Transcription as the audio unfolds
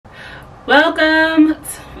Welcome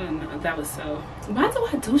oh no, that was so, why do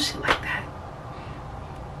I do shit like that?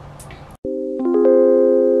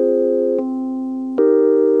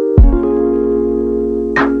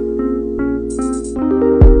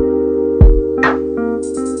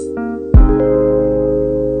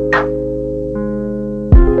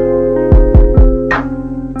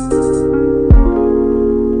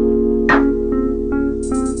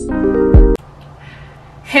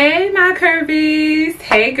 Curvies,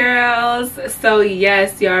 hey girls. So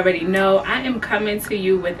yes, you already know I am coming to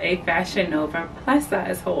you with a Fashion Nova plus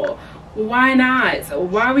size haul. Why not?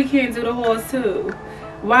 Why we can't do the hauls too?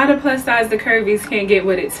 Why the plus size, the curvies can't get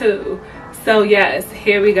with it too? So yes,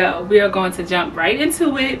 here we go. We are going to jump right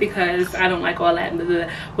into it because I don't like all that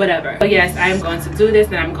whatever. But yes, I am going to do this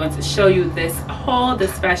and I'm going to show you this haul,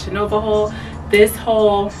 this Fashion Nova haul. This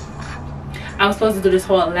haul, I was supposed to do this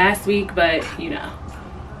haul last week, but you know,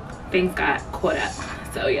 things got caught up.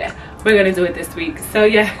 So yeah, we're gonna do it this week. So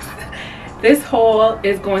yes, this haul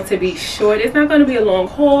is going to be short. It's not going to be a long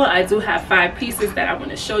haul. I do have 5 pieces that I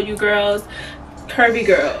want to show you girls. Curvy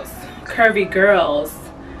girls,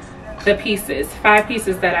 the pieces, 5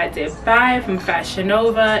 pieces that I did buy from Fashion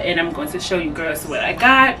Nova, and I'm going to show you girls what I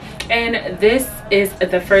got. And this is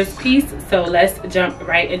the first piece, so let's jump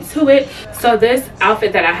right into it. So this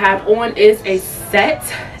outfit that I have on is a set.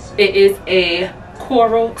 It is a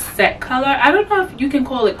coral set color. I don't know if you can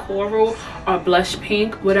call it coral or blush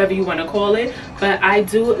pink, whatever you want to call it, but I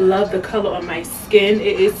do love the color on my skin.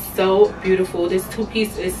 It is so beautiful. This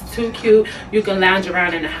 2-piece is too cute. You can lounge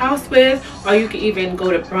around in the house with, or you can even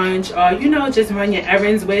go to brunch, or you know, just run your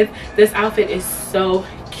errands with. This outfit is so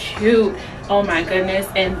cute. Oh my goodness.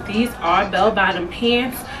 And these are bell-bottom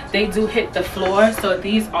pants. They do hit the floor, so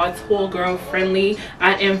these are tall girl friendly.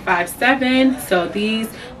 I am 5'7", so these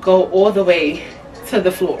go all the way to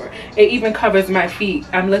the floor. It even covers my feet.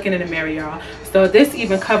 I'm looking in the mirror, y'all. So this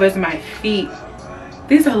even covers my feet.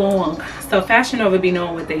 These are long, so Fashion Nova be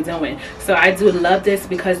knowing what they doing. So I do love this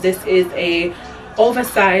because this is a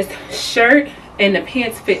oversized shirt and the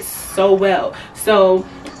pants fit so well. So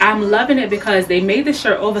I'm loving it because they made the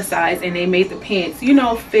shirt oversized and they made the pants, you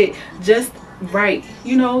know, fit just right,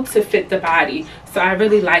 you know, to fit the body. So I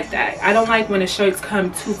really like that. I don't like when the shirts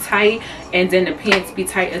come too tight and then the pants be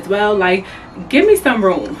tight as well. Like, give me some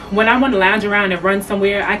room. When I want to lounge around and run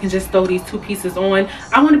somewhere, I can just throw these 2 pieces on.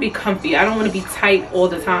 I want to be comfy. I don't want to be tight all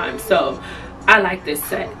the time. So I like this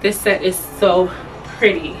set. This set is so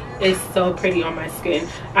pretty. It's so pretty on my skin.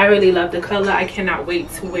 I really love the color. I cannot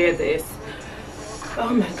wait to wear this.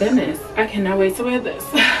 Oh my goodness, I cannot wait to wear this.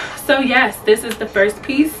 So yes, this is the first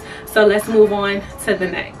piece. So let's move on to the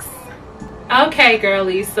next. Okay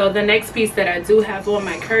girlies, so the next piece that I do have on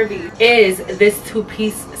my curvy is this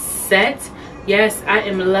 2-piece set. Yes, I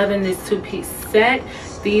am loving this 2-piece set.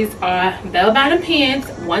 These are bell-bottom pants.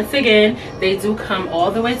 Once again, they do come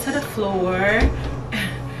all the way to the floor.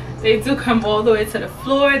 They do come all the way to the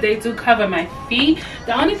floor. They do cover my feet.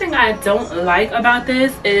 The only thing I don't like about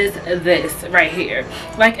this is this right here.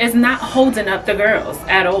 Like, it's not holding up the girls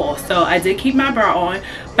at all. So I did keep my bra on,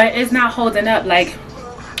 but it's not holding up. Like,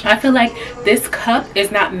 I feel like this cup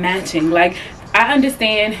is not matching. Like, I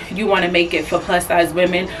understand you want to make it for plus size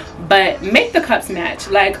women, but make the cups match.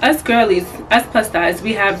 Like, us girlies, us plus size,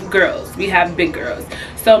 we have girls, we have big girls,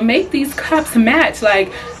 so make these cups match.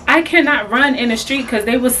 Like, I cannot run in the street because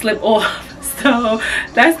they will slip off. So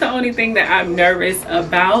that's the only thing that I'm nervous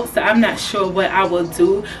about. So I'm not sure what I will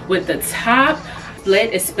do with the top.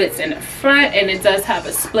 It splits in the front and it does have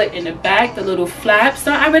a split in the back, the little flap.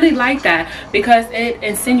 So I really like that because it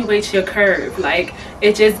insinuates your curve. Like,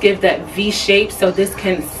 it just gives that V shape so this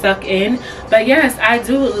can suck in. But yes, I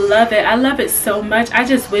do love it. I love it so much. I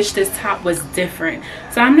just wish this top was different.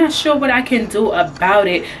 So I'm not sure what I can do about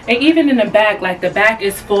it. And even in the back, like, the back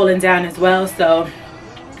is falling down as well. So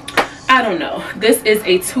I don't know. This is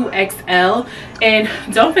a 2XL,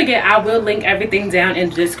 and don't forget, I will link everything down in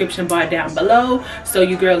the description bar down below so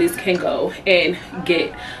you girlies can go and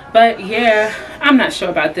get. But yeah, I'm not sure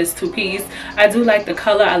about this 2-piece. I do like the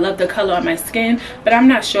color. I love the color on my skin, but I'm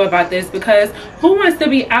not sure about this because who wants to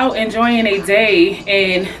be out enjoying a day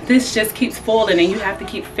and this just keeps falling and you have to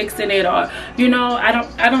keep fixing it, or you know, I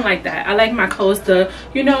don't like that. I like my clothes to,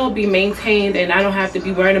 you know, be maintained and I don't have to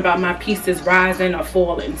be worrying about my pieces rising or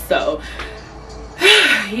falling. So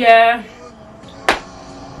yeah.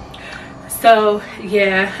 So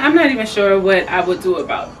yeah, I'm not even sure what I would do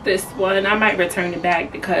about this one. I might return it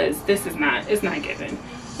back because this is not, it's not giving.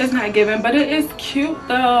 It's not giving, but it is cute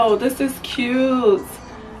though. This is cute.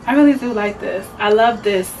 I really do like this. I love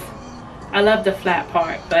this. I love the flat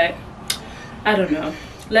part, but I don't know.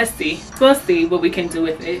 let's see. We'll see what we can do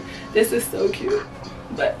with it. This is so cute.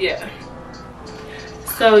 But yeah.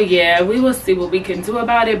 So yeah, we will see what we can do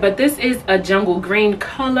about it. But this is a jungle green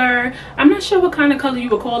color. I'm not sure what kind of color you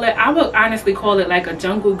would call it. I would honestly call it like a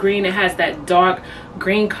jungle green. It has that dark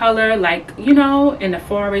green color, like, you know, in the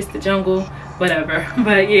forest, the jungle, whatever.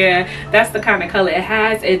 But yeah, that's the kind of color it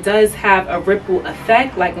has. It does have a ripple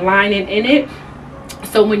effect, like lining in it.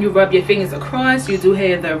 So when you rub your fingers across, you do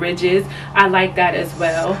have the ridges. I like that as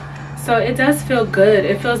well. So it does feel good.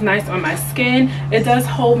 It feels nice on my skin. It does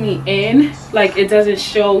hold me in. Like, it doesn't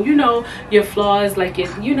show, you know, your flaws, like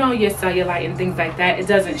your, you know, your cellulite and things like that. It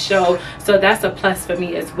doesn't show. So that's a plus for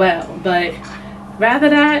me as well. But rather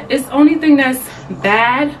that, it's only thing that's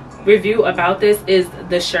bad review about this is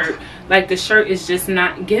the shirt. Like, the shirt is just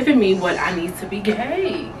not giving me what I need to be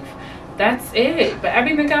gave. That's it. But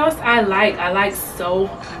everything else I like so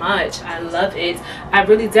much. I love it. I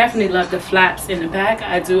really definitely love the flaps in the back.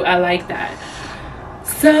 I do. I like that.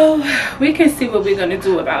 So we can see what we're gonna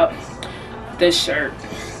do about this shirt.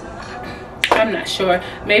 I'm not sure.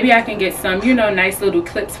 Maybe I can get some, you know, nice little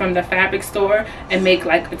clips from the fabric store and make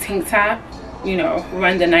like a tank top, you know,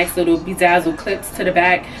 run the nice little bedazzled clips to the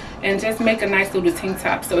back and just make a nice little tank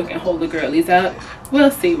top so it can hold the girlies up.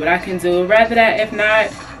 We'll see what I can do. Rather that, if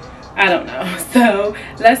not, I don't know. So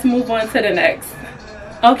let's move on to the next.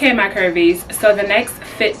 Okay, my curvies, so the next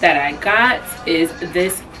fit that I got is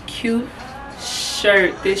this cute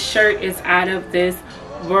shirt. This shirt is out of this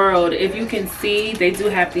world. If you can see, they do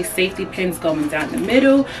have these safety pins going down the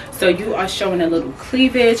middle, so you are showing a little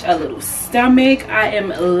cleavage, a little stomach. I am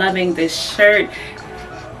loving this shirt.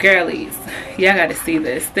 Girlies, y'all gotta see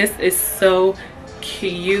this. This is so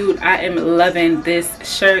cute. I am loving this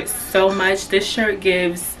shirt so much. This shirt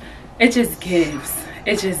gives, it just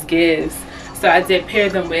gives. So I did pair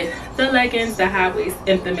them with the leggings, the high waist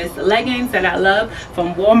infamous leggings that I love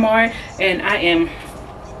from Walmart, and I am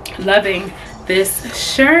loving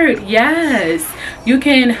this shirt. Yes, you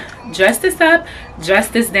can dress this up, dress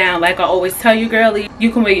this down. Like I always tell you, girlie,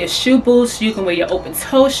 you can wear your shoe boots, you can wear your open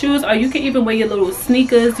toe shoes, or you can even wear your little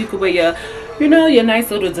sneakers. You can wear your, you know, your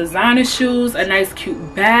nice little designer shoes, a nice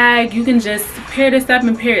cute bag. You can just pair this up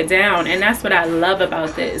and pair it down, and that's what I love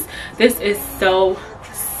about this. This is so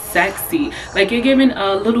sexy. Like, you're giving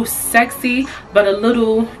a little sexy but a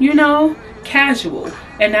little, you know, casual,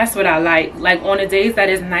 and that's what I like. Like, on the days that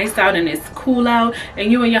it's nice out and it's cool out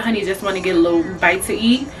and you and your honey just want to get a little bite to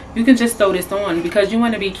eat, you can just throw this on because you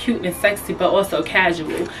want to be cute and sexy but also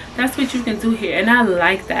casual. That's what you can do here, and I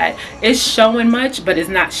like that. It's showing much but it's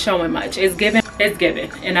not showing much. It's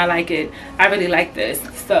giving, and I like it. I really like this.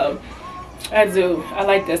 So I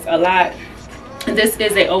like this a lot. This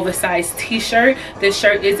is a oversized t-shirt. This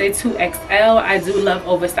shirt is a 2XL. I do love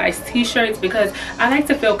oversized t-shirts because I like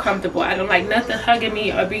to feel comfortable. I don't like nothing hugging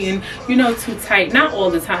me or being, you know, too tight. Not all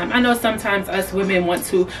the time. I know sometimes us women want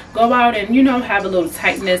to go out and, you know, have a little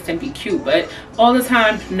tightness and be cute, but all the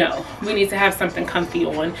time, no. We need to have something comfy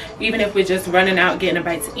on. Even if we're just running out, getting a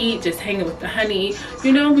bite to eat, just hanging with the honey,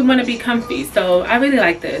 you know, we want to be comfy. So I really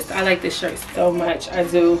like this. I like this shirt so much. I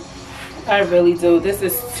do. I really do. This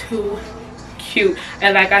is too cute,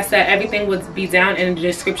 and like I said, everything will be down in the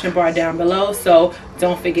description bar down below, so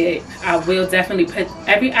don't forget. I will definitely put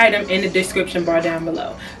every item in the description bar down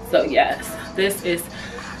below. So yes, this is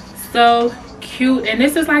so cute, and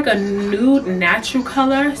this is like a nude natural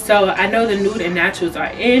color, so I know the nude and naturals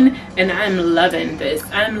are in, and I'm loving this.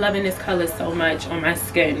 I'm loving this color so much on my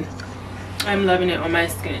skin. I'm loving it on my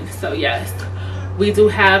skin. So yes, we do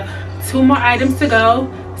have 2 more items to go,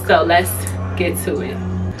 so let's get to it.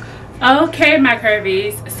 Okay, my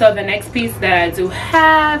curvies, so the next piece that I do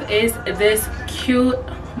have is this cute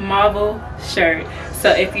Marvel shirt. So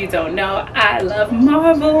if you don't know, I love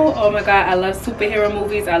Marvel. Oh my god, I love superhero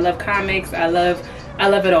movies, I love comics, I love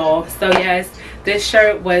it all. So yes, this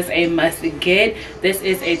shirt was a must get. This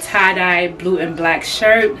is a tie-dye blue and black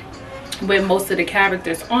shirt with most of the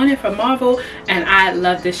characters on it from Marvel, and I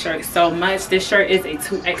love this shirt so much. This shirt is a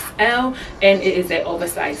 2XL and it is an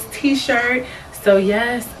oversized t-shirt. So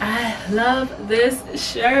yes, I love this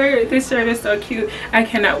shirt. This shirt is so cute. I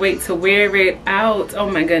cannot wait to wear it out. Oh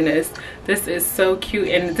my goodness, this is so cute,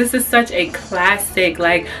 and this is such a classic.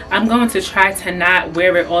 Like, I'm going to try to not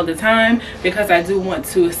wear it all the time because I do want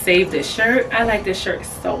to save this shirt. I like this shirt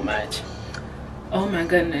so much. Oh my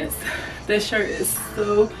goodness, this shirt is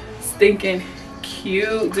so stinking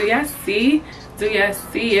cute. Do y'all see? Do y'all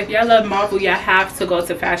see? If y'all love Marvel, y'all have to go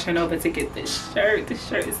to Fashion Nova to get this shirt. This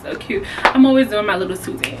shirt is so cute. I'm always doing my little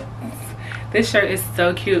Suzanne. This shirt is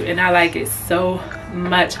so cute and I like it so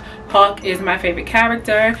much. Hawk is my favorite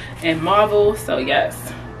character in Marvel, so yes,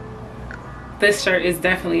 this shirt is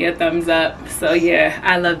definitely a thumbs up. So yeah,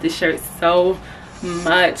 I love this shirt so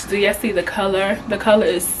much. Do y'all see the color? The color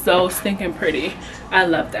is so stinking pretty. I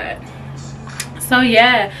love that. So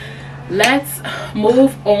yeah, let's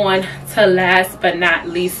move on to last but not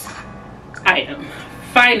least item.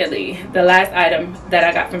 Finally, the last item that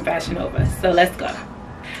I got from Fashion Nova. So let's go.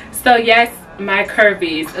 So yes, my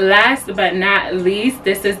curvies, last but not least,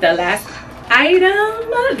 this is the last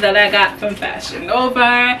item that I got from Fashion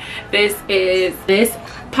Nova. This is this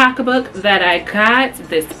pocketbook that I got,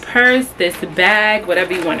 this purse, this bag,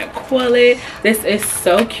 whatever you want to call it. This is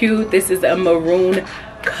so cute. This is a maroon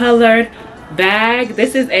colored bag.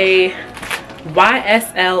 This is a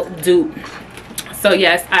YSL dupe. So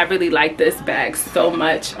yes, I really like this bag so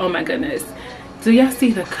much. Oh my goodness, do y'all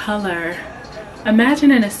see the color?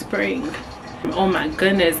 Imagine in the spring. Oh my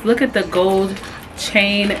goodness, look at the gold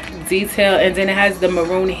chain detail, and then it has the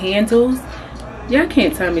maroon handles. Y'all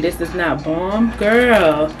can't tell me this is not bomb.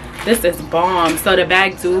 Girl, this is bomb. So the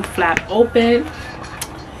bag do flap open,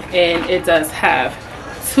 and it does have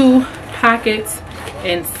 2 pockets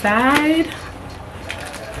inside.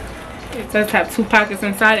 It does have 2 pockets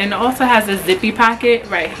inside, and it also has a zippy pocket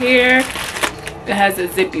right here. It has a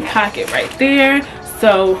zippy pocket right there.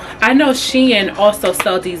 So I know Shein also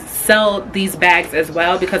sell these bags as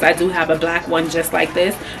well, because I do have a black one just like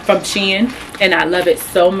this from Shein, and I love it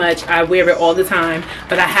so much. I wear it all the time,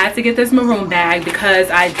 but I had to get this maroon bag because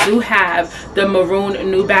I do have the maroon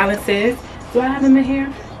New Balances. Do I have them in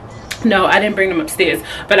here? No, I didn't bring them upstairs,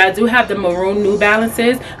 but I do have the maroon New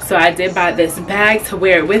Balances, so I did buy this bag to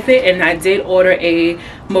wear it with it. And I did order a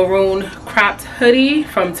maroon cropped hoodie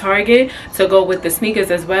from Target to go with the sneakers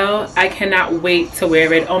as well. I cannot wait to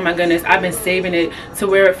wear it. Oh my goodness, I've been saving it to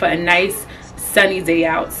wear it for a nice sunny day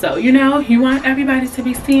out. So you know, you want everybody to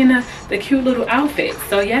be seeing the cute little outfit.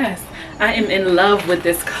 So yes, I am in love with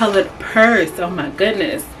this colored purse. Oh my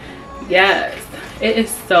goodness, yes, it is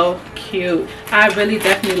so cute. I really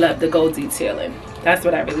definitely love the gold detailing. That's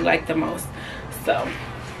what I really like the most. So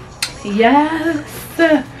yes,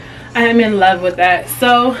 I am in love with that.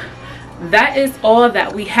 So that is all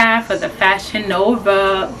that we have for the Fashion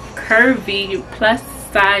Nova curvy plus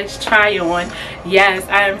size try on. Yes,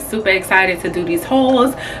 I am super excited to do these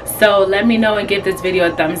hauls. So let me know and give this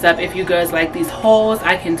video a thumbs up if you girls like these hauls.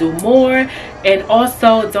 I can do more. And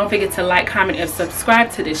also don't forget to like, comment, and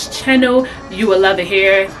subscribe to this channel. You will love it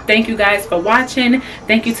here. Thank you guys for watching.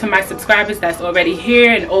 Thank you to my subscribers that's already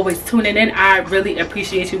here and always tuning in. I really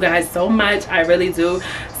appreciate you guys so much. I really do.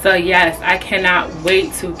 So yes, I cannot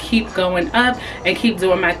wait to keep going up and keep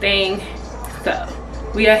doing my thing. So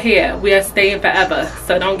we are here. We are staying forever.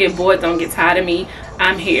 So don't get bored. Don't get tired of me.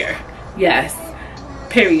 I'm here. Yes.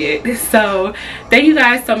 Period. So thank you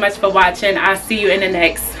guys so much for watching. I'll see you in the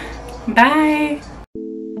next. Bye.